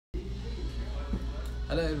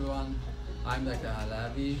Hello everyone, I'm Dr.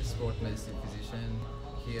 Alavi, sport medicine physician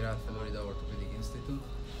here at Florida Orthopaedic Institute.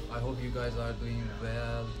 I hope you guys are doing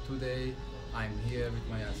well. Today I'm here with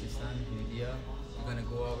my assistant Lydia. We're going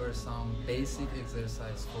to go over some basic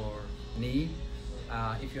exercise for knee.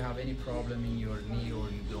 If you have any problem in your knee or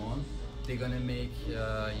you don't, they're going to make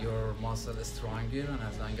your muscle stronger, and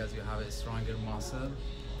as long as you have a stronger muscle,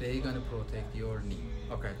 they're going to protect your knee.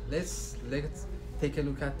 Okay, let's take a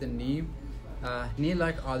look at the knee. Knee,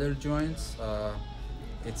 like other joints,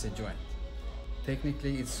 it's a joint.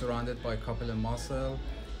 Technically it's surrounded by a couple of muscles.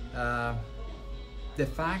 The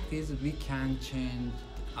fact is we can change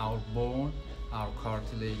our bone, our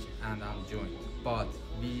cartilage and our joint, but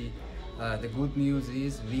the good news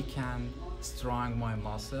is we can strong our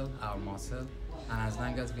muscle, and as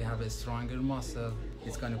long as we have a stronger muscle,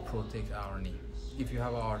 it's going to protect our knee. If you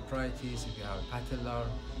have arthritis, if you have patellar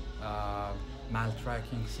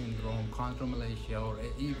maltracking syndrome, chondromalacia, or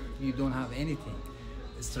if you don't have anything,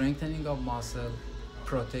 strengthening of muscle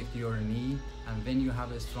protect your knee, and when you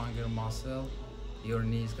have a stronger muscle, your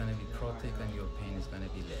knee is going to be protected and your pain is going to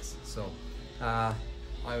be less. So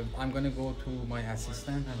I'm going to go to my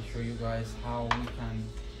assistant and show you guys how we can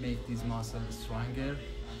make these muscles stronger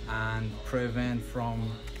and prevent from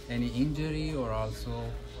any injury, or also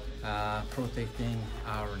protecting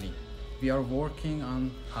our knee. We are working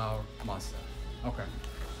on our muscle. Okay,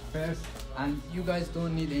 first, and you guys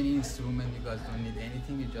don't need any instrument, you guys don't need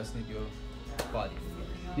anything, you just need your body.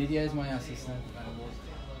 Lydia is my assistant. I'm going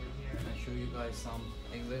to show you guys some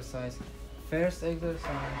exercise. First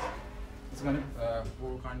exercise is going to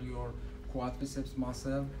work on your quadriceps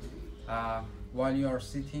muscle. While you are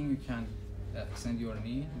sitting, you can extend your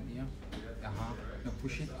knee. Now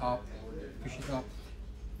push it up, push it up.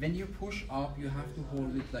 When you push up, you have to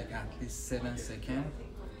hold it like at least 7 seconds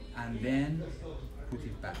and then put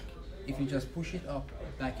it back. If you just push it up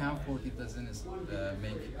back and forth, it doesn't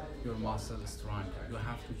make your muscle strong. You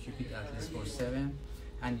have to keep it at least for 7,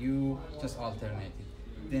 and you just alternate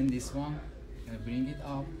it. Then this one, bring it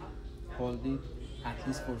up, hold it at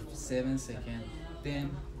least for 7 seconds,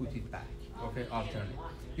 then put it back. Okay, alternate.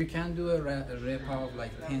 You can do a rep of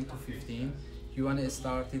like 10 to 15. You want to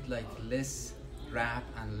start it like less rep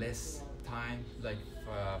and less time, like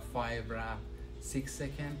 5 rep, 6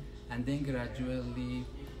 seconds, and then gradually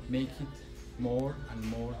make it more and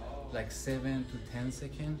more, like 7 to 10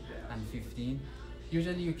 seconds and 15.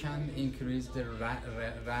 Usually you can increase the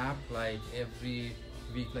rep like every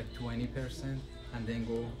week, like 20%, and then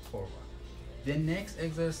go forward. The next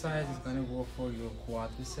exercise is going to go for your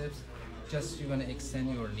quadriceps. Just you're going to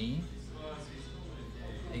extend your knee.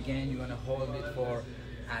 Again, you're going to hold it for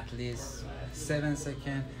at least 7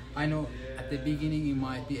 seconds. I know at the beginning it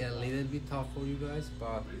might be a little bit tough for you guys,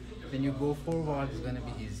 but when you go forward, it's going to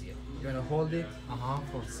be easier. You're going to hold it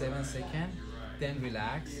for 7 seconds, then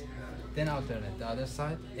relax, then alternate the other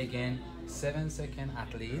side. Again, 7 seconds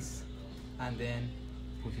at least, and then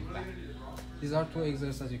put it back. These are 2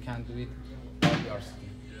 exercises you can do it while you are sitting.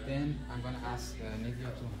 Then I'm going to ask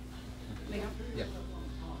Nidia to. Yeah.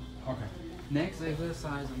 Okay. Next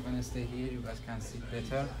exercise, I'm going to stay here. You guys can sit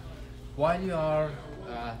better. While you are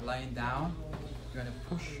lying down, you're going to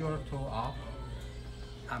push your toe up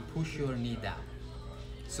and push your knee down.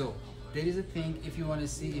 So there is a thing, if you want to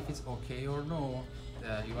see if it's okay or no,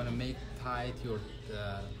 you want to make tight your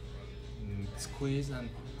squeeze and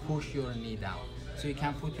push your knee down. So you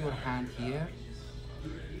can put your hand here,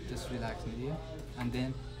 just relax in here, and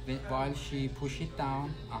then while she push it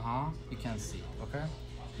down, you can see, okay?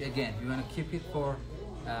 Again, you want to keep it for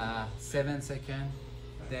 7 seconds,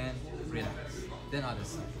 then relax, then other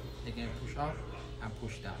side. Again, push up and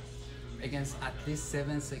push down. Again, at least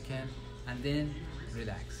 7 seconds, and then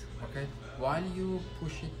relax, okay? While you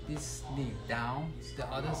push it, this knee down, the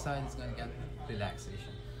other side is going to get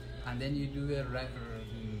relaxation. And then you do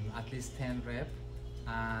at least 10 reps,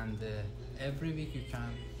 and every week you can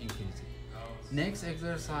increase it. Next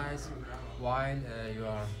exercise, while you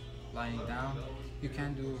are lying down, you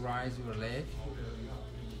can do rise your leg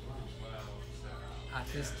at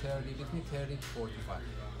least 30, between 30 to 45.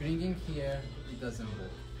 Bringing here, it doesn't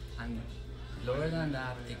work. And lower than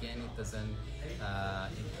that, again, it doesn't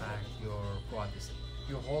impact your quadriceps.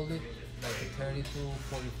 You hold it like 30 to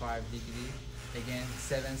 45 degrees, again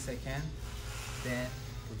 7 seconds, then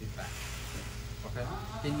put it back. Okay?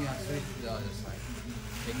 Then you have to switch to the other side.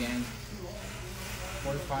 Again,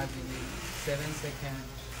 45 degrees, 7 seconds,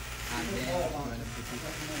 and then you're going to put it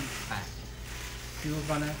back. You're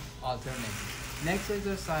going to alternate. Next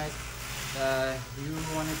exercise, you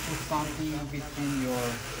want to put something between your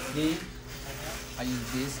knee. I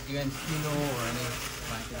use this, even pillow or any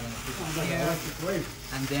blanket, you want to put here,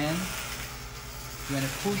 and then you're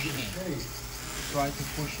gonna push in. Try to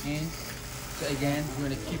push in. So again, you're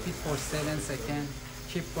gonna keep it for 7 seconds.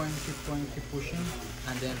 Keep going, keep pushing,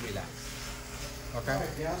 and then relax. Okay?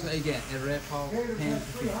 So again, a rep of 10 to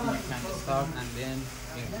 15 you can start and then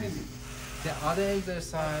increase it. The other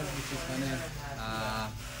exercise which is gonna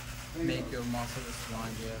make your muscle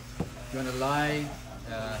stronger, you're gonna lie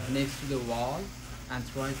next to the wall and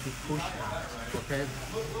try to push out. Okay?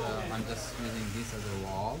 I'm just using this as a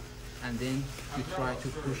wall, and then you try to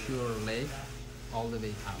push your leg all the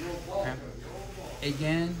way out. Okay?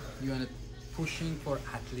 Again, you're gonna pushing for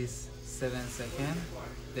at least 7 seconds,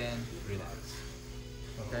 then relax.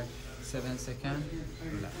 Okay, 7 seconds,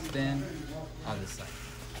 relax. Then other side.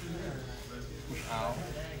 Push out.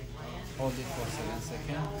 Hold it for 7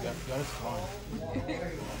 seconds. You're strong.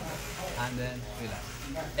 And then relax.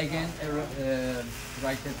 Again,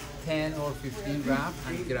 like a 10 or 15 reps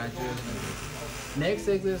and gradually increase. Next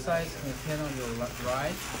exercise, 10 on your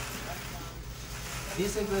right.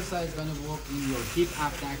 This exercise is going to work in your hip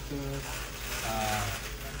abductor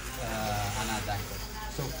and adductor.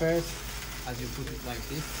 So first, as you put it like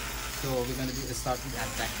this, so we're going to start with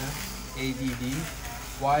adductor, ADD.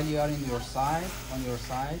 While you are in your side, on your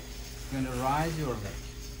side, you're going to rise your leg.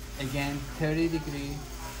 Again, 30 degrees,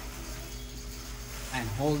 and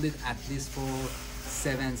hold it at least for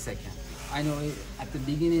 7 seconds. I know at the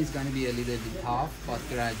beginning it's going to be a little bit tough, but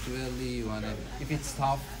gradually you want to, if it's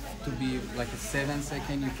tough to be like a 7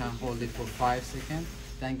 seconds, you can hold it for 5 seconds.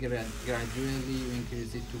 Then gradually you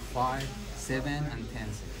increase it to 5, 7, and 10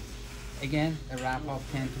 seconds. Again, a wrap up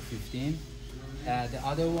 10 to 15. The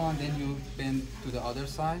other one, then you bend to the other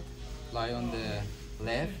side, lie on the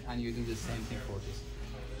left, and you do the same thing for this.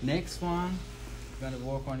 Next one, you're gonna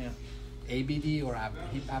work on your ABD or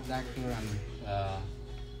hip abductor and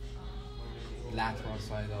lateral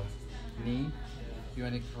side of knee. You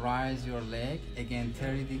want to rise your leg, again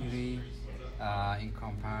 30 degrees in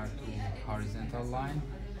compared to horizontal line.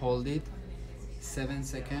 Hold it 7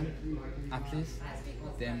 seconds at least,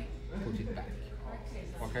 then put it back.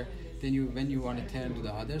 Okay, then when you want to turn to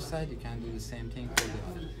the other side, you can do the same thing for the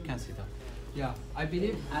other. You can sit up. Yeah, I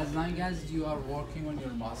believe as long as you are working on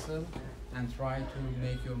your muscle and try to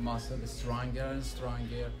make your muscle stronger and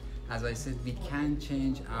stronger, as I said, we can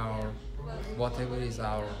change our whatever is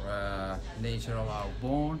our nature of our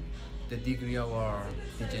bone, the degree of our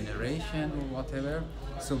degeneration or whatever.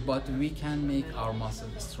 So, but we can make our muscle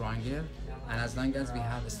stronger, and as long as we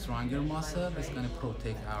have a stronger muscle, it's going to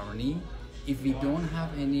protect our knee. If we don't have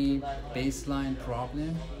any baseline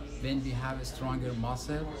problem, when we have a stronger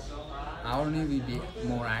muscle, our knee will be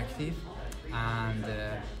more active, and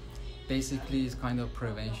basically it's kind of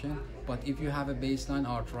prevention. But if you have a baseline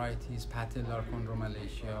arthritis, patellar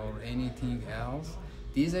chondromalacia, or anything else,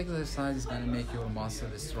 this exercise is going to make your muscle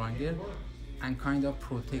stronger and kind of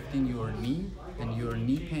protecting your knee, and your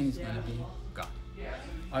knee pain is going to be gone.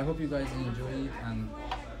 I hope you guys enjoy it, and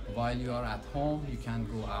while you are at home, you can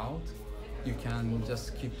go out. You can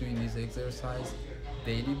just keep doing this exercise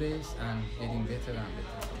daily basis and getting better and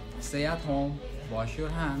better. Stay at home, wash your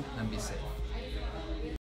hands, and be safe.